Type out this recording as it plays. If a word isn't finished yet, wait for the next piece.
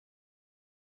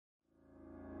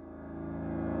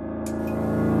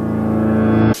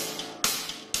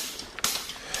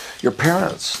Your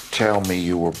parents tell me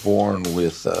you were born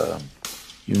with a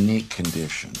unique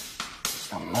condition.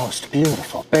 The most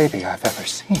beautiful baby I've ever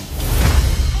seen.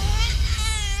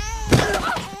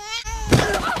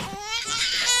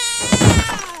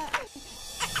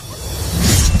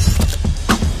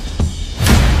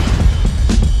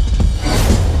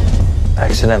 I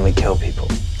accidentally kill people.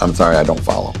 I'm sorry, I don't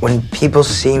follow. When people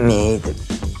see me,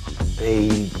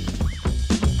 they...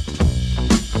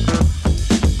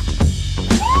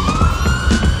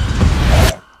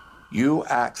 You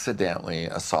accidentally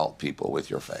assault people with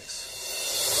your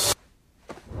face.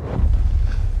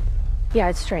 Yeah,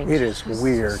 it's strange. It is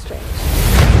weird. Strange.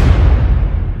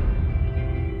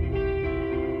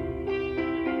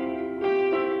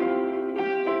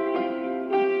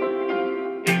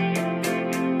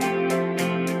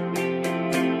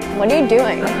 What are you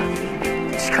doing?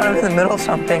 Just kind of in the middle of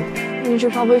something. You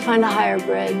should probably find a higher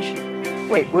bridge.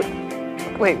 Wait,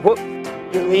 what?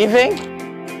 You're leaving?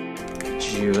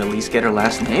 Did you at least get her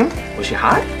last name? Was she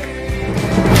hot?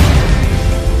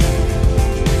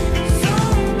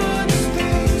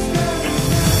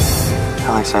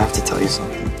 Alex, I have to tell you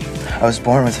something. I was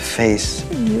born with a face.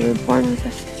 You were born with a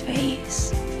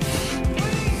face.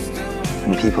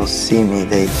 When people see me,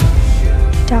 they...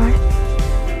 Die.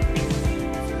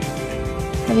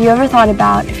 Have you ever thought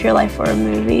about if your life were a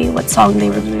movie, what song they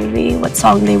would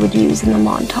use in the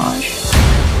montage?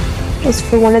 It's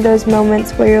for one of those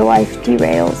moments where your life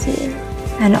derails you,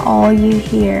 and all you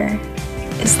hear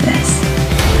is this.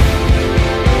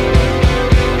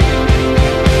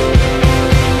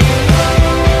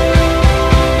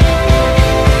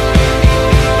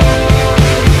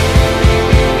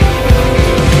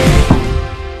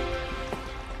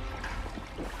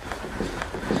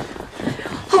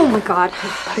 Oh my God.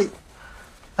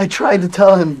 I tried to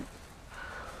tell him.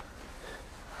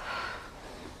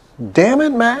 Damn it,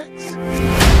 Max.